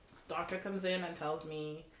doctor comes in and tells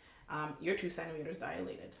me, you're 2 centimeters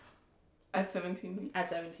dilated. At 17 weeks? At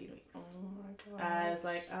 17 weeks. Oh my god. I was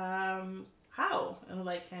like, how? And I'm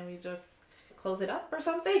like, can we just close it up or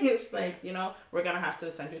something? It's like, we're going to have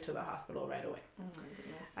to send you to the hospital right away. Oh my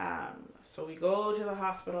goodness. So we go to the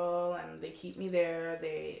hospital and they keep me there.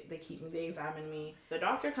 They examine me. The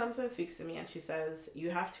doctor comes and speaks to me and she says, you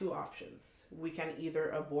have two options. We can either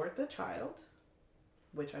abort the child,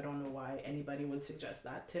 which I don't know why anybody would suggest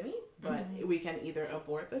that to me, but we can either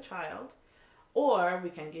abort the child or we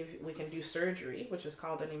can do surgery, which is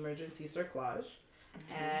called an emergency cerclage,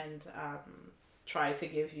 and try to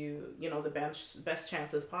give you, the best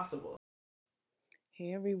chances possible.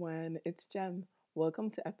 Hey everyone, it's Jem. Welcome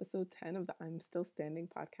to episode 10 of the I'm Still Standing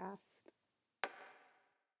podcast.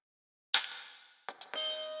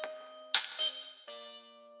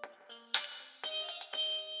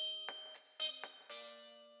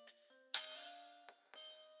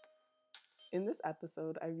 In this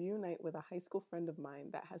episode, I reunite with a high school friend of mine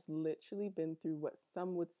that has literally been through what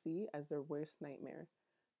some would see as their worst nightmare.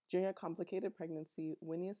 During a complicated pregnancy,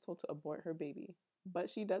 Winnie is told to abort her baby, but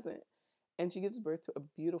she doesn't, and she gives birth to a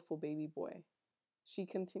beautiful baby boy. She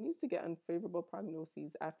continues to get unfavorable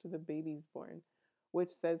prognoses after the baby is born, which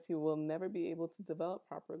says he will never be able to develop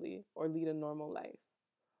properly or lead a normal life.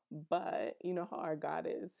 But you know how our God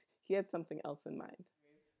is. He had something else in mind.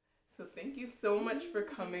 So thank you so much for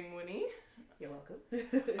coming, Winnie. You're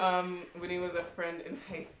welcome. Winnie was a friend in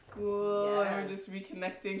high school, and we're just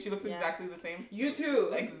reconnecting. She looks exactly the same. You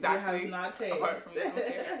too. Exactly. You have not changed. Apart from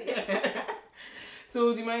okay.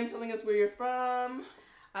 So do you mind telling us where you're from?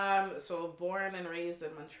 So born and raised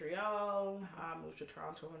in Montreal. Moved to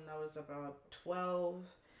Toronto when I was about 12.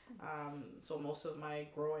 So most of my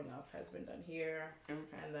growing up has been done here. Okay.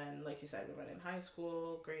 And then, like you said, we went in high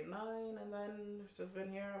school, grade 9, and then it's just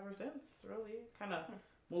been here ever since, really. Kind of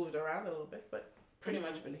moved around a little bit, but pretty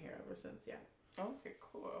much been here ever since, yeah. Okay,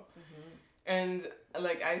 cool. And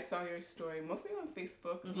like I saw your story mostly on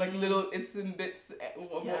Facebook, like little its and bits of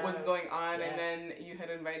what was going on, and then you had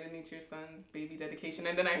invited me to your son's baby dedication,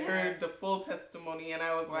 and then I heard the full testimony, and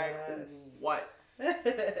I was like, what?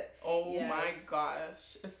 Oh my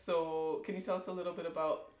gosh. So can you tell us a little bit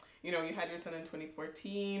about, you had your son in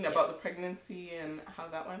 2014, about the pregnancy and how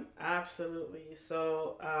that went? Absolutely.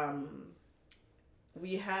 So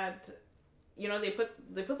we had, they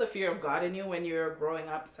put the fear of God in you when you're growing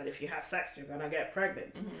up, that if you have sex, you're gonna get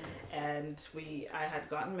pregnant. And I had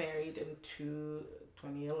gotten married in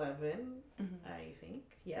 2011, I think.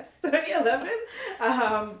 Yes, 2011.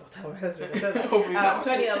 Don't tell my husband I said that.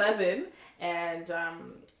 2011, and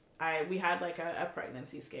we had like a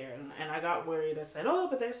pregnancy scare, and I got worried. I said, oh,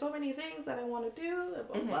 but there's so many things that I want to do, blah,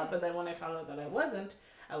 blah, blah. But then when I found out that I wasn't,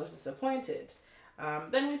 I was disappointed.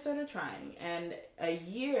 Then we started trying, and a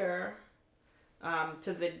year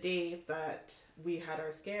to the day that we had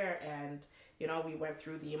our scare, and we went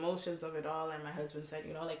through the emotions of it all, and my husband said,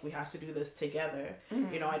 like, we have to do this together.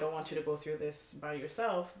 I don't want you to go through this by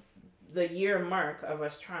yourself. The year mark of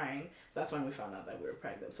us trying, that's when we found out that we were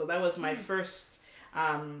pregnant. So that was my first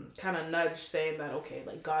kind of nudge saying that, okay,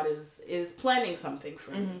 like, God is planning something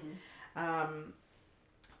for me.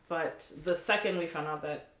 But the second we found out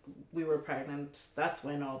that we were pregnant, that's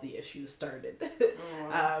when all the issues started.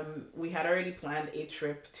 We had already planned a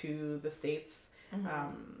trip to the States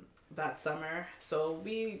that summer, so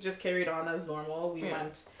we just carried on as normal. We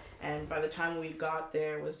went, and by the time we got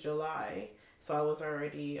there, it was July, so I was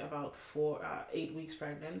already about 8 weeks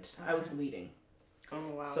pregnant. I was bleeding.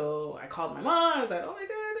 Oh, wow. So I called my mom. I was like, oh my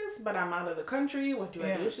goodness, but I'm out of the country. What do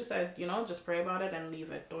I do? She said, just pray about it and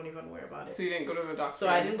leave it. Don't even worry about it. So you didn't go to the doctor? So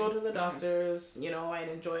I didn't go to the doctors.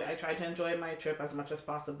 I tried to enjoy my trip as much as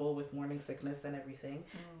possible with morning sickness and everything.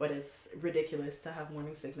 But it's ridiculous to have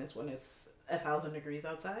morning sickness when it's 1,000 degrees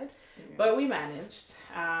outside. But we managed.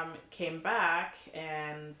 Came back,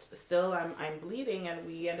 and still I'm bleeding, and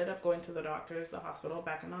we ended up going to the hospital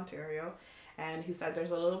back in Ontario. And he said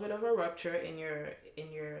there's a little bit of a rupture in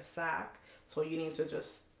your sac, so you need to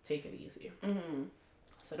just take it easy. I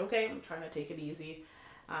said, okay, I'm trying to take it easy.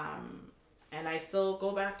 And I still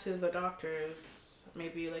go back to the doctors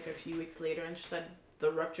maybe like a few weeks later, and she said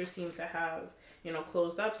the rupture seemed to have,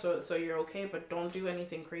 closed up, so you're okay, but don't do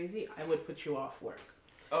anything crazy. I would put you off work.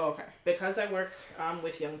 Oh, okay. Because I work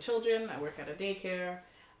with young children, I work at a daycare.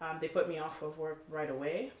 They put me off of work right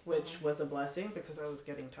away, which was a blessing because I was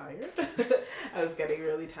getting tired. I was getting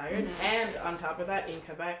really tired. And on top of that, in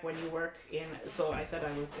Quebec, when you work so I said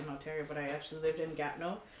I was in Ontario, but I actually lived in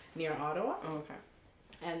Gatineau, near Ottawa. Oh, okay.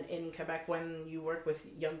 And in Quebec, when you work with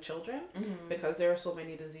young children, Mm-hmm. because there are so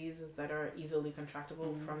many diseases that are easily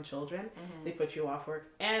contractable from children, they put you off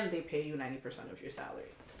work and they pay you 90% of your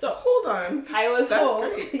salary. So hold on, I was That's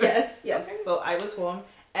home. great. Yes. Okay. So I was home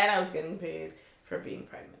and I was getting paid for being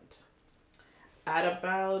pregnant. At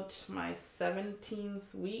about my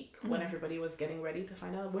 17th week, when everybody was getting ready to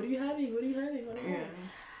find out, what are you having? What are you having? What are you having?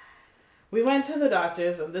 We went to the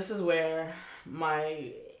doctors, and this is where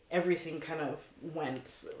my everything kind of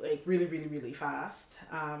went like really, really, really fast.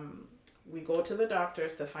 We go to the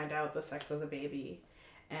doctors to find out the sex of the baby,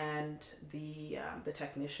 and the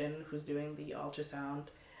technician who's doing the ultrasound,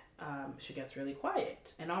 she gets really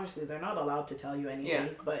quiet, and obviously they're not allowed to tell you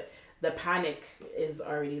anything, but the panic is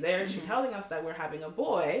already there. She's telling us that we're having a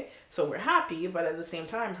boy, so we're happy, but at the same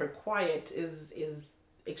time, her quiet is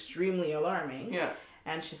extremely alarming. Yeah.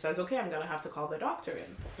 And she says, okay, I'm going to have to call the doctor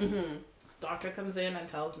in. Doctor comes in and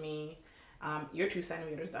tells me, you're 2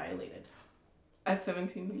 centimeters dilated. At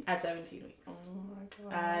 17 weeks? At 17 weeks. Oh my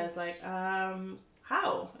god. I was like,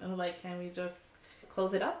 how? And I'm like, can we just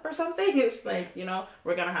close it up or something? It's like,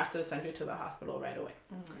 we're going to have to send you to the hospital right away.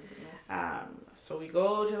 Oh my goodness. So we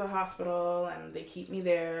go to the hospital and they keep me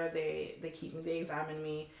there. They examine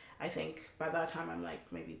me. I think by that time I'm like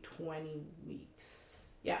maybe 20 weeks.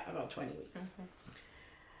 Yeah, about 20 weeks. Okay.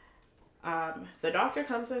 The doctor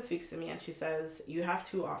comes and speaks to me and she says, you have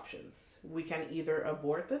 2 options. We can either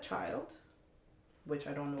abort the child, which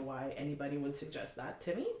I don't know why anybody would suggest that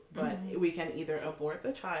to me, but we can either abort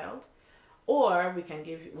the child, or we can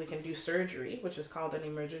do surgery, which is called an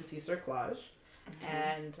emergency cerclage,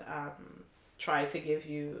 and try to give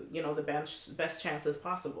you, the best chances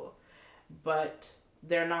possible. But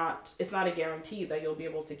it's not a guarantee that you'll be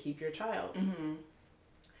able to keep your child.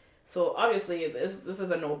 So obviously this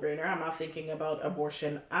is a no-brainer. I'm not thinking about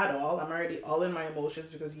abortion at all. I'm already all in my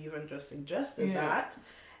emotions because you even just suggested that.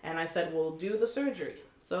 And I said, we'll do the surgery.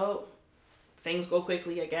 So things go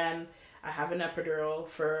quickly again. I have an epidural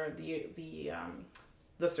for the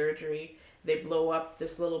surgery. They blow up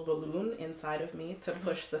this little balloon inside of me to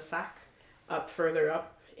push the sac further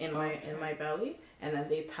up in my belly, and then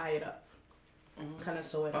they tie it up. Kind of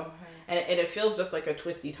sew it up. And it feels just like a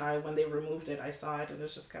twisty tie. When they removed it, I saw it, and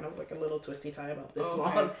it's just kind of like a little twisty tie about this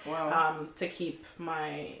long. Wow. To keep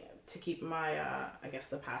my I guess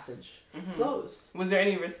the passage closed. Was there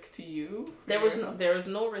any risk to you? There was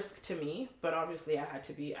no risk to me, but obviously I had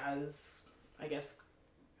to be as, I guess,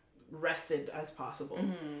 rested as possible.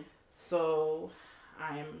 So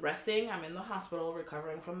I'm resting. I'm in the hospital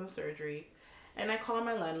recovering from the surgery, and I call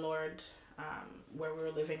my landlord, where we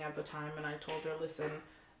were living at the time, and I told her, listen,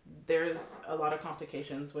 there's a lot of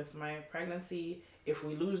complications with my pregnancy. If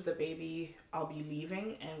we lose the baby, I'll be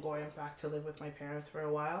leaving and going back to live with my parents for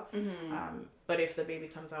a while. But if the baby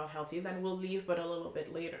comes out healthy, then we'll leave, but a little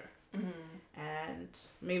bit later. And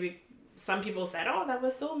maybe some people said, oh, that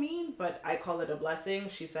was so mean, but I call it a blessing.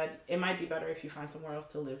 She said, it might be better if you find somewhere else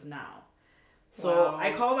to live now. So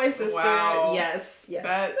I call my sister. Wow. Yes.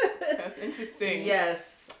 That's interesting. Yes.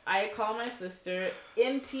 I call my sister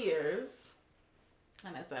in tears,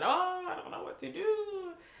 and I said, oh, I don't know what to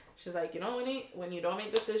do. She's like, when you don't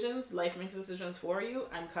make decisions, life makes decisions for you.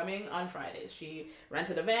 I'm coming on Friday. She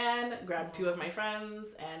rented a van, grabbed 2 of my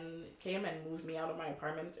friends, and came and moved me out of my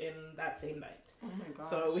apartment in that same night. Oh my gosh.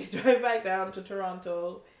 So we drive back down to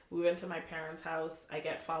Toronto. We went to my parents' house. I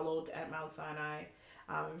get followed at Mount Sinai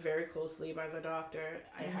very closely by the doctor.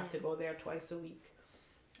 I have to go there twice a week.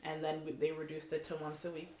 And then they reduced it to once a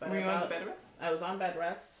week. But were you on bed rest? I was on bed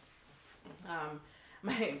rest.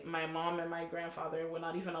 My mom and my grandfather would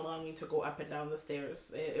not even allow me to go up and down the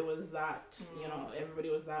stairs. It was that, everybody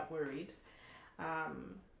was that worried.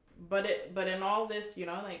 But in all this,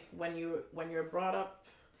 like when you're brought up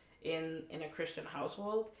in a Christian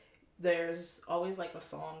household, there's always like a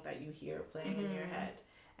song that you hear playing in your head.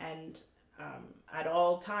 And at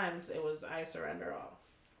all times it was, I surrender all.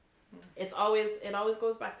 It always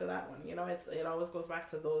goes back to that one, it always goes back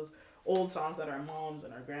to those old songs that our moms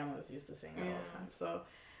and our grandmas used to sing all the time. So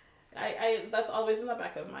I that's always in the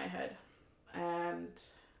back of my head. And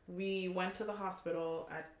we went to the hospital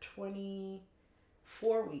at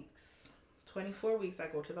 24 weeks. 24 weeks I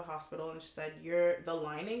go to the hospital, and she said, the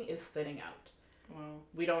lining is thinning out. Wow.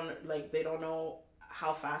 We don't, they don't know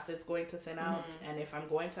how fast it's going to thin out, and if I'm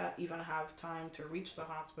going to even have time to reach the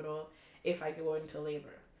hospital if I go into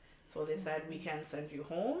labor. So they said, we can send you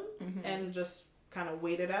home and just kind of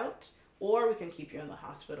wait it out, or we can keep you in the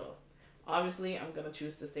hospital. Obviously, I'm going to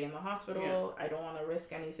choose to stay in the hospital. I don't want to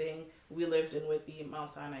risk anything. We lived in Whitby.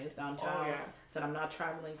 Mount Sinai is downtown. So I'm not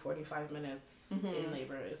traveling 45 minutes in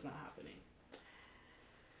labor. It's not happening.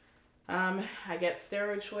 I get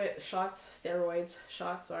steroids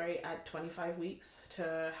shots, sorry, at 25 weeks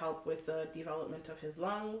to help with the development of his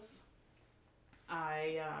lungs.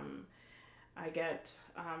 I get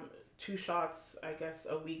 2 shots, I guess,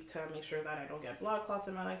 a week to make sure that I don't get blood clots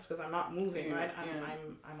in my legs because I'm not moving, right?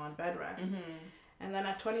 I'm on bed rest. And then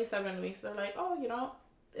at 27 weeks, they're like, oh,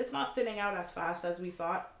 it's not thinning out as fast as we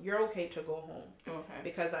thought. You're okay to go home. Okay.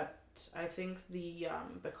 Because I think the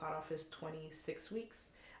cutoff is 26 weeks.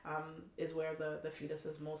 Is where the fetus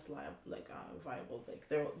is most viable. Like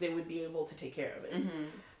they would be able to take care of it.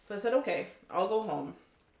 So I said, okay, I'll go home.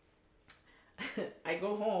 I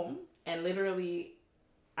go home, and literally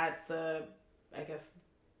at the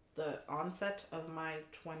onset of my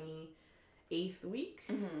 28th week,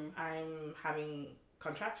 I'm having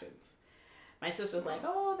contractions. My sister's like,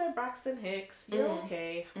 oh, they're Braxton Hicks. You're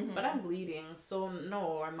okay. But I'm bleeding, so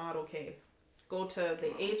no, I'm not okay. Go to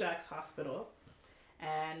the Ajax hospital,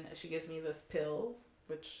 and she gives me this pill,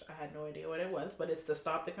 which I had no idea what it was, but it's to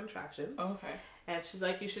stop the contractions. Okay. And she's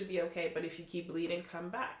like, you should be okay, but if you keep bleeding, come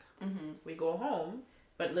back. We go home,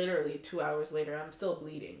 but literally 2 hours later, I'm still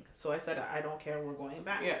bleeding. So I said, I don't care, we're going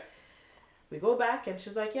back. Yeah. We go back, and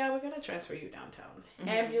she's like, yeah, we're going to transfer you downtown.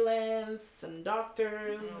 Ambulance and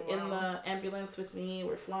doctors in the ambulance with me.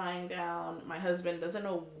 We're flying down. My husband doesn't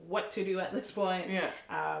know what to do at this point. Yeah.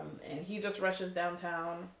 And he just rushes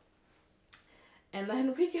downtown. And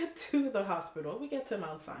then we get to the hospital. We get to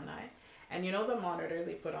Mount Sinai. And the monitor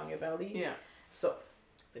they put on your belly? Yeah. So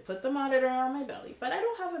they put the monitor on my belly. But I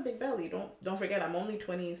don't have a big belly. Don't forget, I'm only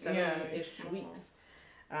 27-ish weeks.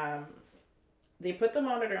 They put the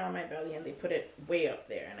monitor on my belly and they put it way up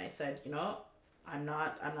there. And I said, I'm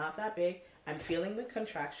not that big. I'm feeling the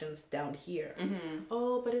contractions down here.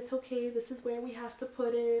 Oh, but it's okay. This is where we have to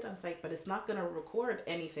put it. I was like, but it's not going to record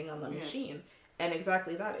anything on the machine. And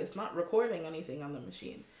exactly that. It's not recording anything on the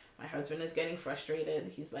machine. My husband is getting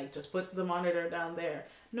frustrated. He's like, just put the monitor down there.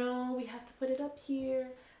 No, we have to put it up here.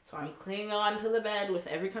 So I'm clinging on to the bed with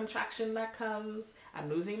every contraction that comes. I'm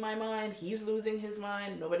losing my mind. He's losing his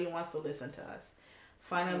mind. Nobody wants to listen to us.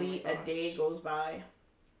 Finally, a day goes by.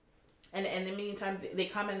 And in the meantime, they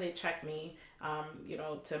come and they check me,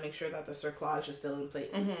 to make sure that the cerclage is still in place.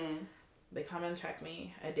 They come and check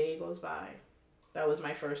me. A day goes by. That was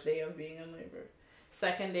my first day of being in labor.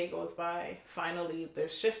 Second day goes by. Finally,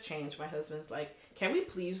 there's shift change. My husband's like, can we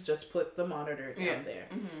please just put the monitor down there?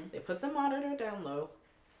 They put the monitor down low.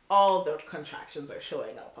 All the contractions are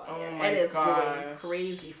showing up on it. And it's going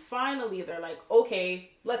crazy. Finally, they're like,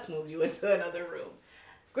 okay, let's move you into another room.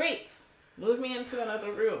 Great. Move me into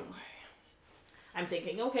another room. I'm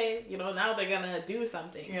thinking, okay, now they're going to do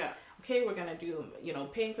something. Yeah. Okay, we're going to do,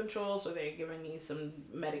 pain control. So they're giving me some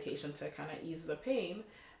medication to kind of ease the pain.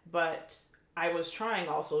 But I was trying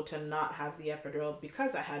also to not have the epidural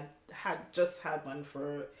because I had just had one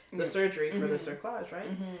for the surgery for the cerclage, right?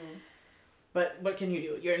 But what can you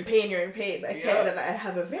do? You're in pain. I can't. And I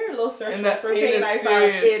have a very low threshold for pain. I thought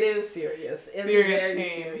it is serious. It's very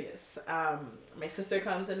pain. Serious. My sister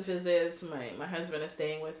comes and visits. My husband is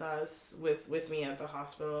staying with us, with me at the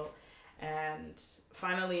hospital. And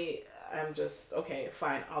finally, I'm just, okay,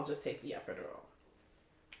 fine, I'll just take the epidural.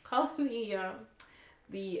 Calling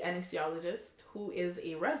the anesthesiologist, who is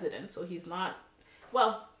a resident, so he's not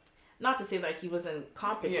to say that he wasn't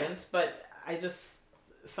competent, but I just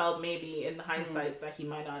felt maybe in hindsight that he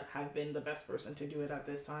might not have been the best person to do it at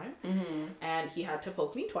this time. And he had to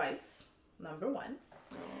poke me twice, number one.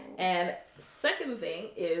 And second thing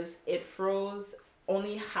is it froze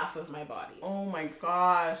only half of my body. Oh my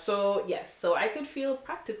gosh. So yes, so I could feel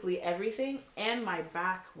practically everything, and my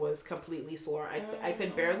back was completely sore. I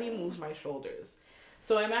could barely move my shoulders.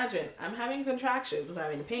 So imagine, I'm having contractions,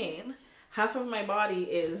 I'm in pain, half of my body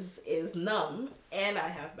is numb, and I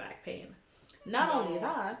have back pain. Not only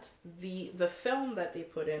that, the film that they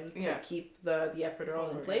put in to keep the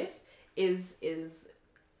epidural in place is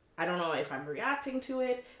I don't know if I'm reacting to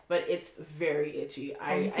it, but it's very itchy.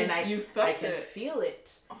 I can feel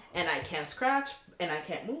it, and I can't scratch, and I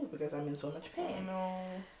can't move because I'm in so much pain. Oh, no.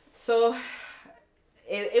 So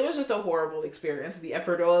it was just a horrible experience. The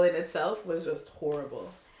epidural in itself was just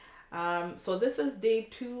horrible. So this is day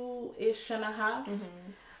 2-ish and a half.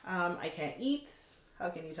 I can't eat. How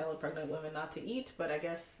can you tell a pregnant woman not to eat? But I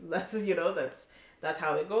guess that's that's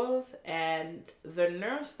how it goes. And the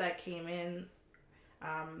nurse that came in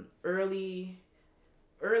early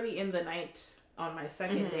in the night on my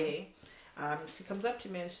second day, she comes up to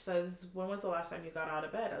me and she says, when was the last time you got out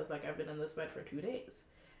of bed? I was like, I've been in this bed for 2 days.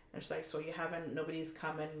 And she's like, so nobody's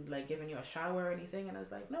come and given you a shower or anything? And I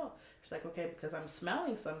was like, no. She's like, okay, because I'm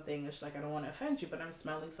smelling something. And she's like, I don't want to offend you, but I'm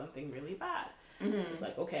smelling something really bad. I was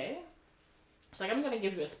like, okay. She's like, I'm going to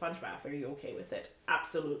give you a sponge bath. Are you okay with it?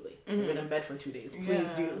 Absolutely. I've been in bed for 2 days. Please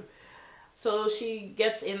do. So she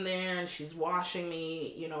gets in there and she's washing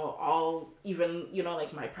me, you know, all even, you know,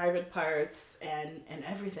 like my private parts and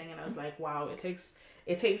everything. And I was like, wow,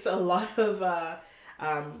 it takes a lot of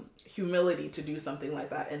humility to do something like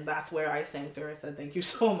that. And that's where I thanked her. I said, thank you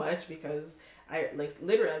so much, because I, like,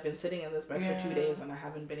 literally I've been sitting in this bed for 2 days and I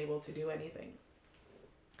haven't been able to do anything.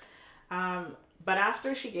 But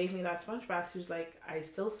after she gave me that sponge bath, she was like, I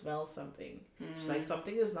still smell something. She's like,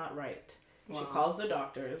 something is not right. Wow. She calls the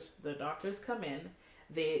doctors. The doctors come in.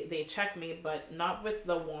 They check me, but not with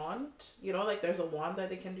the wand. You know, like there's a wand that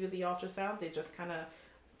they can do the ultrasound. They just kind of,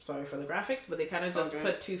 sorry for the graphics, but they kind of just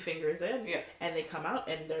put 2 fingers in. Yeah. And they come out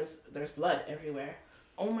and there's blood everywhere.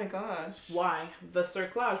 Oh my gosh. Why? The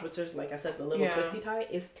cerclage, which is, like I said, the little twisty tie,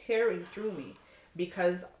 is tearing through me.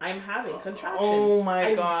 Because I'm having contractions. Oh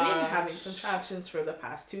my gosh. I've been having contractions for the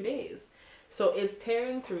past 2 days. So it's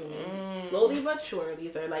tearing through me. Slowly but surely,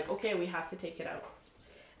 they're like, okay, we have to take it out.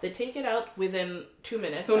 They take it out within 2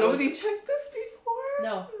 minutes. So nobody checked this before?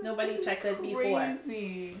 No, nobody checked it before.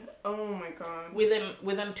 Crazy. Oh my god.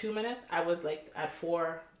 Within 2 minutes, I was like at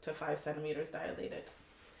 4 to 5 centimeters dilated.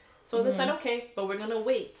 So they said, okay, but we're going to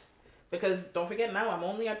wait. Because don't forget, now I'm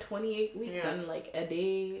only at 28 weeks and like a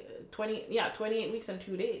day, 28 weeks and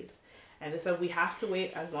 2 days. And they said we have to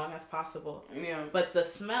wait as long as possible. Yeah. But the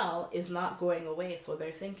smell is not going away. So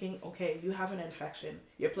they're thinking, okay, you have an infection.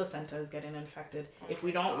 Your placenta is getting infected. If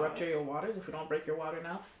we don't rupture your waters, if we don't break your water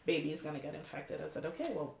now, baby is going to get infected. I said,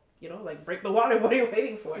 okay, well, you know, like, break the water. What are you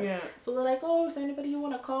waiting for? Yeah. So they're like, oh, is there anybody you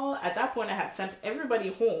want to call? At that point, I had sent everybody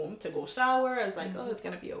home to go shower. I was like, oh, it's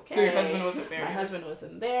going to be okay. So your husband wasn't there? My husband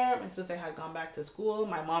wasn't there. My sister had gone back to school.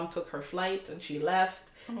 My mom took her flight and she left.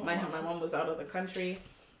 My mom was out of the country.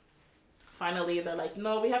 Finally, they're like,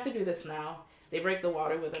 no, we have to do this now. They break the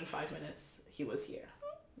water within 5 minutes. He was here.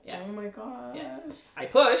 Yeah. Oh my gosh. Yeah. I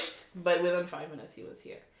pushed, but within 5 minutes, he was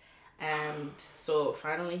here. And so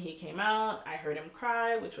finally he came out. I heard him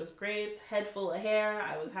cry, which was great. Head full of hair.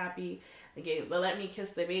 I was happy. They let me kiss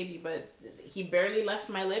the baby, but he barely left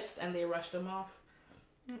my lips and they rushed him off.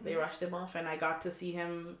 Mm-hmm. They rushed him off and I got to see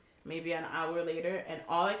him maybe an hour later. And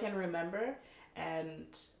all I can remember, and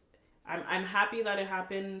I'm happy that it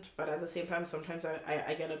happened, but at the same time, sometimes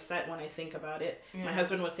I get upset when I think about it. Yeah. My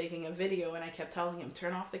husband was taking a video and I kept telling him,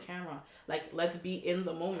 turn off the camera. Like, let's be in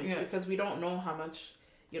the moment because we don't know how much,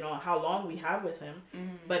 you know, how long we have with him.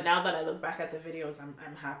 Mm-hmm. But now that I look back at the videos,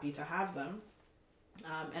 I'm happy to have them.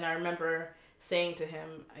 And I remember saying to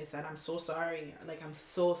him, I said, I'm so sorry. Like, I'm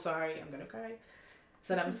so sorry. I'm going to cry. I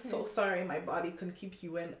said, I'm so sorry my body couldn't keep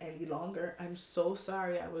you in any longer. I'm so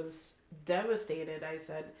sorry. I was devastated. I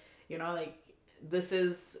said, you know, like, this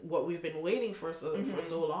is what we've been waiting for for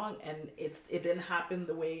so long. And it didn't happen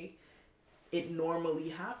the way it normally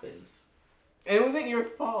happens. It wasn't your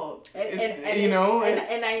fault. And you know,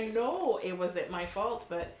 and I know it wasn't my fault,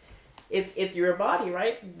 but it's your body,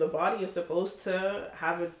 right? The body is supposed to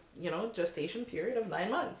have a, you know, gestation period of 9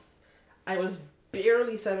 months. I was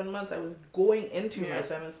barely 7 months. I was going into my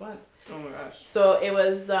 7th month. Oh my gosh. So it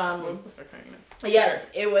was yes,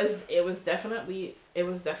 it was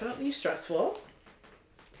definitely stressful.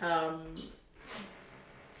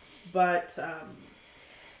 But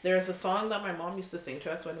there's a song that my mom used to sing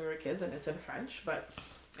to us when we were kids, and it's in French, but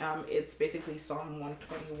it's basically Psalm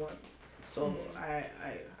 121. So I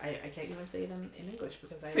can't even say it in English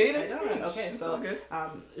because I don't know. Okay, so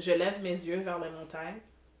je lève mes yeux vers les montagnes,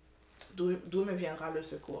 d'où me viendra le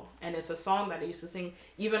secours. And it's a song that I used to sing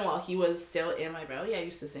even while he was still in my belly. I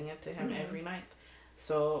used to sing it to him every night.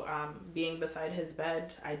 So being beside his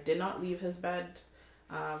bed, I did not leave his bed.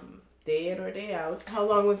 Day in or day out. How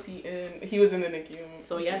long was he in? He was in the NICU.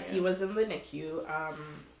 So yes, he was in the NICU.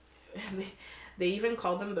 They even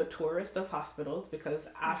called him the tourist of hospitals because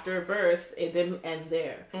after birth, it didn't end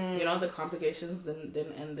there. You know, the complications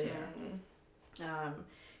didn't end there.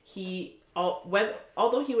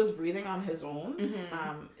 Although he was breathing on his own,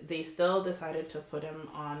 they still decided to put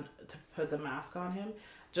the mask on him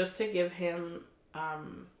just to give him,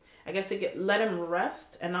 I guess let him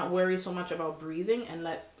rest and not worry so much about breathing and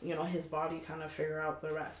let, you know, his body kind of figure out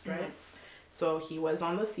the rest, right? So he was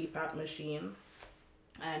on the CPAP machine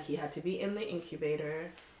and he had to be in the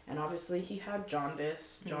incubator, and obviously he had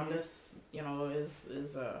jaundice. Jaundice, you know,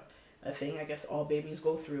 is a thing. I guess all babies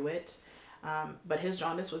go through it. But his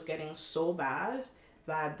jaundice was getting so bad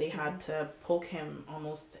that they had to poke him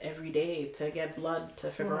almost every day to get blood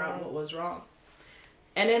to figure out what was wrong.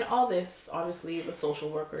 And in all this, obviously, the social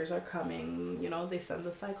workers are coming, you know, they send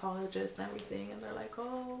the psychologist and everything, and they're like,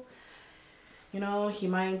 oh, he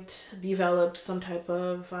might develop some type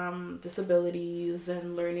of disabilities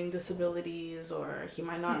and learning disabilities, or he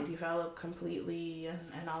might not develop completely,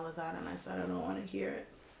 and all of that. And I said, I don't want to hear it.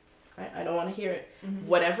 I don't want to hear it.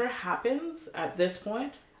 Whatever happens at this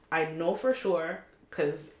point, I know for sure,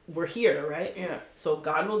 because we're here, right? Yeah. So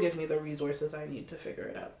God will give me the resources I need to figure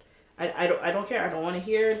it out. I don't care. I don't want to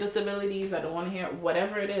hear disabilities. I don't want to hear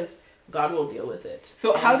whatever it is. God will deal with it.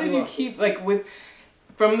 So how did you keep, like,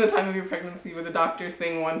 from the time of your pregnancy, with the doctor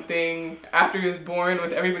saying one thing, after he was born,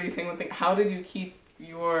 with everybody saying one thing, how did you keep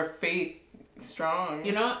your faith strong?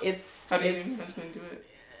 How did your husband do it?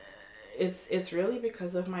 It's really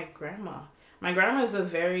because of my grandma. My grandma is a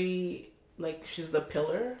very, she's the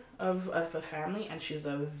pillar of the family, and she's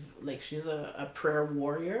a prayer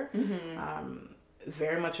warrior.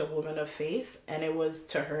 Very much a woman of faith, and it was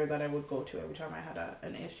to her that I would go to every time I had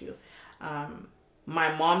an issue.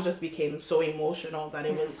 My mom just became so emotional that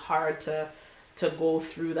it was hard to go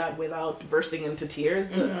through that without bursting into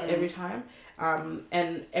tears every time.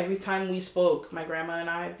 And every time we spoke, my grandma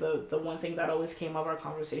and I, the one thing that always came of our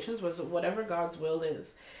conversations was whatever God's will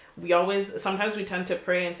is. Sometimes we tend to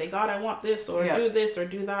pray and say, God, I want this, or do this, or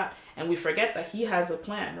do that. And we forget that he has a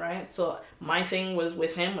plan, right? So my thing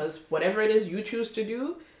with him was, whatever it is you choose to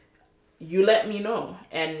do, you let me know.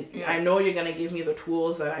 And I know you're going to give me the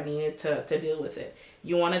tools that I need to deal with it.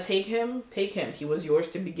 You want to take him? Take him. He was yours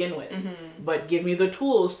to begin with. But give me the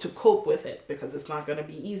tools to cope with it, because it's not going to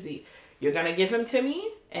be easy. You're going to give him to me,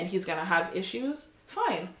 and he's going to have issues?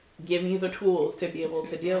 Fine. Give me the tools to be able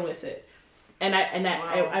to deal with it. And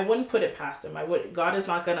I wouldn't put it past him. God is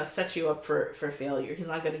not going to set you up for failure. He's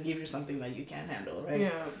not going to give you something that you can't handle, right?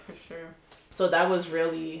 Yeah, for sure. So that was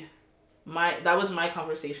really my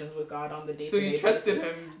conversations with God on the day-to-day. So you trusted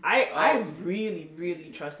him? I really,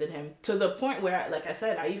 really trusted him, to the point where, like I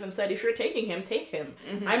said, I even said, if you're taking him, take him.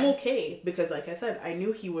 I'm okay, because, like I said, I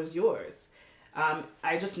knew he was yours.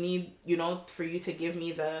 I just need, for you to give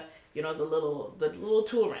me the little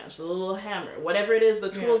tool wrench, the little hammer, whatever it is, the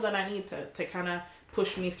tools that I need to kind of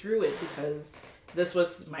push me through it, because this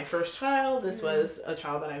was my first child. This was a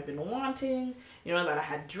child that I've been wanting, that I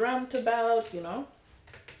had dreamt about,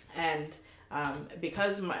 and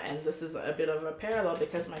because and this is a bit of a parallel,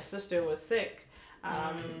 because my sister was sick,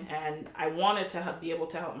 and I wanted to be able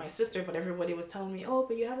to help my sister, but everybody was telling me, oh,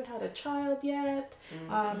 but you haven't had a child yet,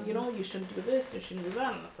 you shouldn't do this, you shouldn't do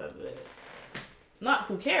that. And I said, not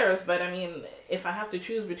who cares, but I mean, if I have to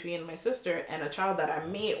choose between my sister and a child that I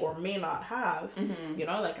may or may not have, I'm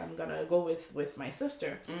gonna go with my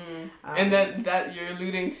sister. And that you're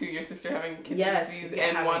alluding to your sister having kidney disease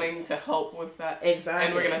and wanting to help with that. Exactly.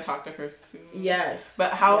 And we're gonna talk to her soon. Yes.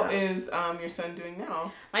 But how is your son doing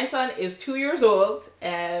now? My son is 2 years old,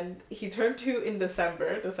 and he turned 2 in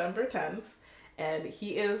December 10th. And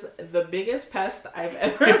he is the biggest pest I've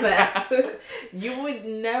ever met. You would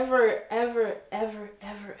never, ever, ever,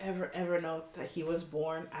 ever, ever, ever know that he was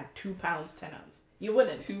born at 2 pounds 10 ounces. You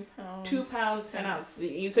wouldn't. 2 pounds. 2 pounds 10 ounces.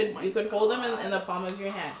 You could hold him in the palm of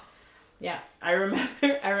your hand. Yeah, I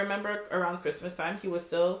remember around Christmas time, he was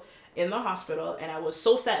still in the hospital, and I was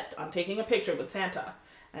so set on taking a picture with Santa.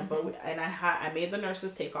 And I made the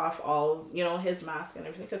nurses take off all his mask and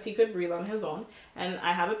everything, because he could breathe on his own. And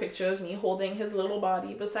I have a picture of me holding his little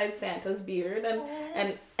body beside Santa's beard,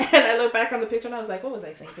 and I look back on the picture and I was like, what was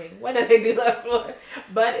I thinking? What did I do that for?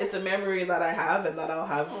 But it's a memory that I have and that I'll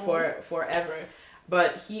have forever.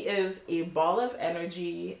 But he is a ball of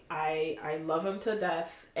energy. I love him to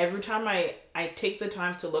death. Every time I take the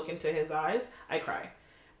time to look into his eyes, I cry,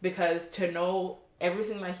 because to know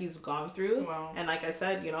everything that he's gone through. Wow. And like I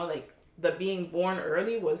said, the being born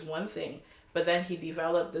early was one thing, but then he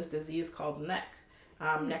developed this disease called NEC,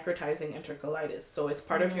 necrotizing enterocolitis. So it's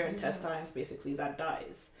part of your intestines basically that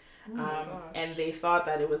dies. And they thought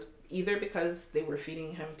that it was either because they were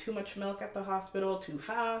feeding him too much milk at the hospital too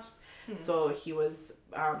fast. So he was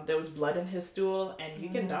there was blood in his stool, and you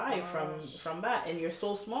can die from that. And you're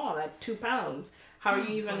so small at 2 pounds. How are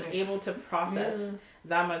you even able to process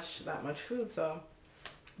that much food? So,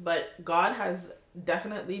 but God has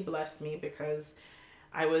definitely blessed me, because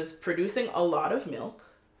I was producing a lot of milk,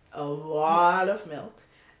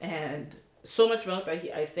 and so much milk that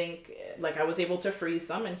I think I was able to freeze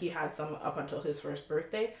some, and he had some up until his first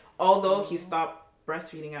birthday, although he stopped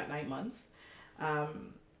breastfeeding at 9 months.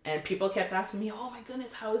 And people kept asking me, "Oh my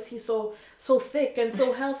goodness, how is he so thick and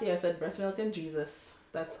so healthy?" I said, "Breast milk and Jesus.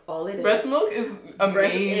 That's all it is." Breast milk is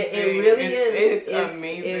amazing. It really is. It's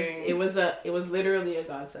amazing. It was literally a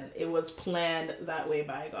godsend. It was planned that way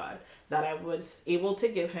by God, that I was able to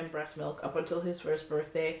give him breast milk up until his first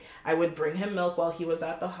birthday. I would bring him milk while he was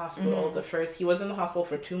at the hospital. He was in the hospital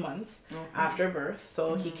for 2 months after birth.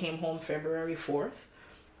 So he came home February 4th.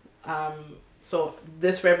 So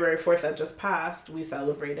this February 4th that just passed, we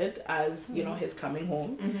celebrated as, his coming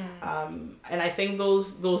home. And I think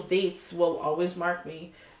those dates will always mark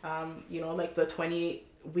me. Like the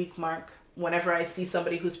 28-week mark. Whenever I see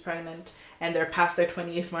somebody who's pregnant and they're past their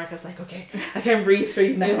 28th mark, I was like, okay, I can breathe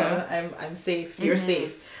through now. I'm safe. You're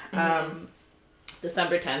safe.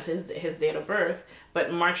 December 10th is his date of birth,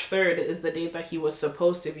 but March 3rd is the date that he was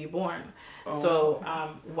supposed to be born. Oh. So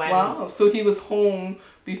wow, so he was home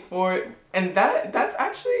before, and that's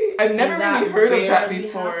actually, I've never really heard of that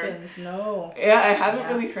before. Happens. No. Yeah, I haven't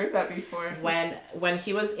really heard that before. When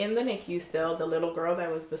he was in the NICU still, the little girl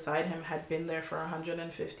that was beside him had been there for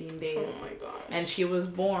 115 days. Oh my gosh. And she was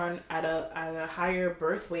born at a higher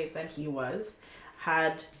birth weight than he was,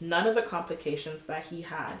 had none of the complications that he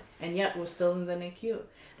had, and yet was still in the NICU.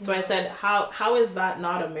 So I said, how is that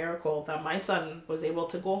not a miracle that my son was able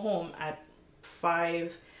to go home at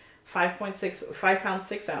 5 pounds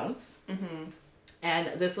 6 ounce,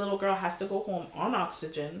 and this little girl has to go home on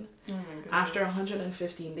oxygen after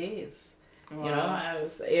 115 days. Wow.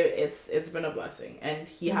 It's been a blessing, and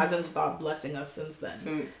he hasn't stopped blessing us since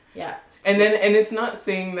then. Yeah. And it's not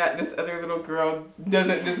saying that this other little girl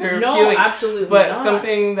doesn't deserve no, healing. Absolutely but not.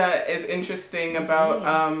 Something that is interesting about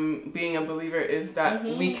being a believer is that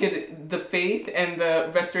we could, the faith and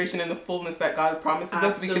the restoration and the fullness that God promises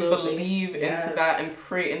us, we can believe into that and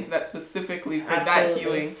pray into that specifically for that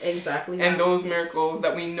healing. Exactly. And those miracles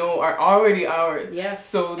that we know are already ours. Yes.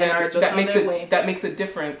 So that makes a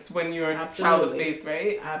difference when you're a child of faith,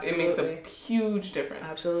 right? Absolutely. It makes a huge difference.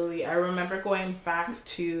 Absolutely. I remember going back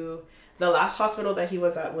to the last hospital that he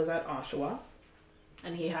was at Oshawa,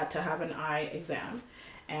 and he had to have an eye exam.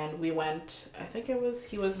 And we went, I think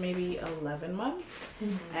he was maybe 11 months.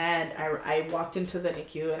 And I walked into the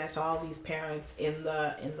NICU and I saw all these parents in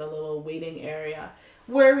the little waiting area,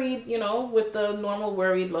 worried, with the normal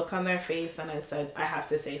worried look on their face. And I said, I have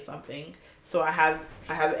to say something. So I have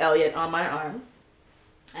Elliot on my arm,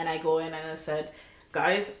 and I go in and I said,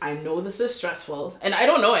 guys, I know this is stressful, and I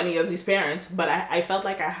don't know any of these parents, but I felt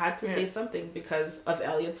like I had to say something because of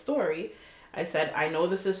Elliot's story. I said, I know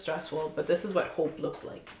this is stressful, but this is what hope looks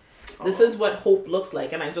like. This is what hope looks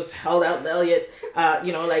like. And I just held out Elliot,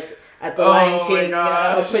 like at the Lion King.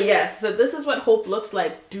 But yes, so this is what hope looks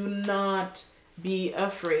like. Do not be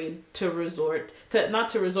afraid to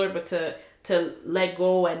let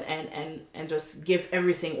go and just give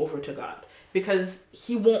everything over to God, because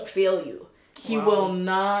he won't fail you. He will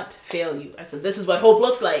not fail you. I said, this is what hope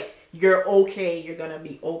looks like. You're okay. You're going to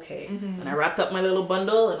be okay. And I wrapped up my little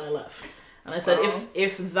bundle and I left. And I said,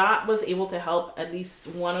 if that was able to help at least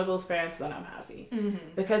one of those parents, then I'm happy.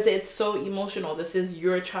 Because it's so emotional. This is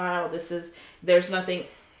your child. There's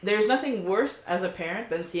nothing worse as a parent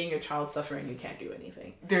than seeing your child suffer and you can't do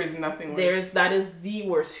anything. There's nothing worse. That is the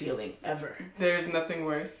worst feeling ever. There's nothing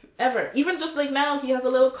worse. Ever. Even just like now, he has a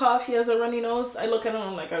little cough, he has a runny nose. I look at him,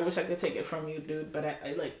 I'm like, I wish I could take it from you, dude, but I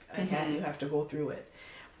can't. You have to go through it.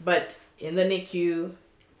 But in the NICU,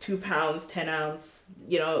 2 pounds, 10 ounce,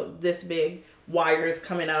 this big, wires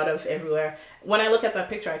coming out of everywhere. When I look at that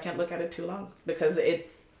picture, I can't look at it too long because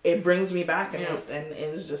it brings me back and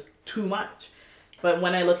it's just too much. But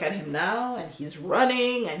when I look at him now, and he's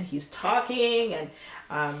running, and he's talking, and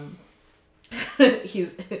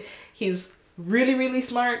he's really, really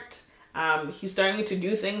smart. He's starting to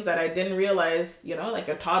do things that I didn't realize, like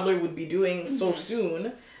a toddler would be doing so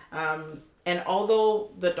soon. And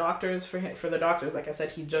although the doctors, like I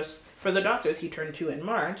said, he turned 2 in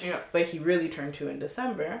March, but he really turned 2 in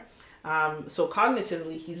December. So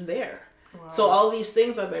cognitively, he's there. Wow. So all these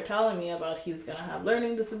things that they're telling me about he's going to have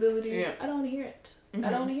learning disabilities, I don't want to hear it. I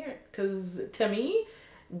don't want to hear it. Because to me,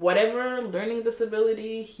 whatever learning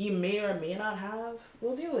disability he may or may not have,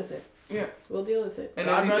 we'll deal with it. Yeah. We'll deal with it. And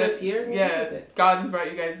God as brought you us here, we'll deal with it. God has brought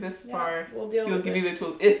you guys this far. We'll deal with it. He'll give you the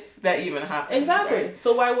tools if that even happens. Exactly. Right?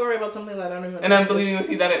 So why worry about something that I don't even And I'm believing with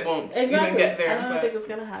you that it won't even get there. I don't think it's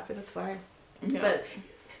going to happen. It's fine. Yeah.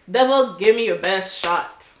 Devil, give me your best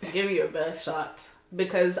shot. Give me your best shot.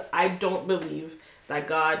 Because I don't believe that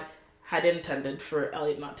God had intended for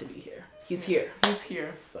Elliot not to be here. He's here. He's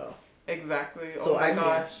here. So. Exactly. So oh my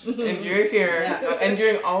gosh. And you're here. And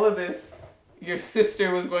during all of this, your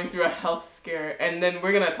sister was going through a health scare, and then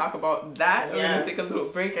we're gonna talk about that. Yes. We're gonna take a little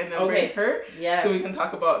break and then bring her, so we can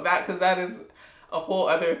talk about that, because that is a whole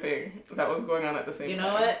other thing that was going on at the same time. You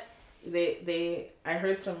know what? I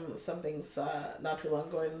heard something not too long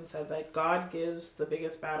ago, and said that God gives the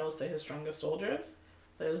biggest battles to his strongest soldiers.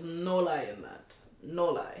 There's no lie in that. No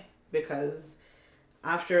lie. Because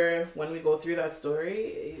after, when we go through that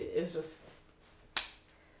story, it's just,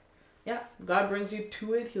 yeah, God brings you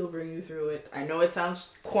to it, he'll bring you through it. I know it sounds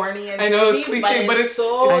corny and it's cliche, but it's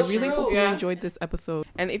so I really true. hope you enjoyed this episode.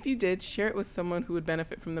 And if you did, share it with someone who would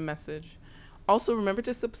benefit from the message. Also, remember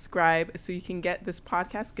to subscribe so you can get this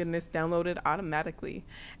podcast goodness downloaded automatically.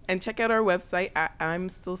 And check out our website at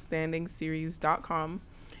imstillstandingseries.com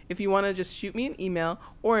if you want to just shoot me an email,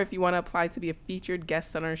 or if you want to apply to be a featured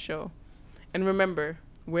guest on our show. And remember,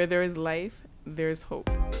 where there is life, there's hope.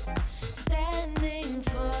 Standing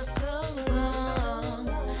for so long,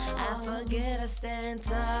 I forget I stand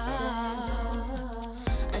tall.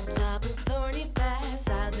 Atop a thorny path,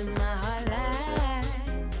 out in my heart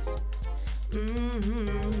lies.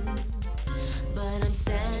 But I'm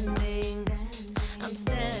standing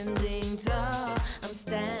tall.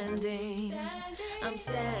 I'm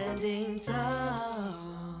standing tall.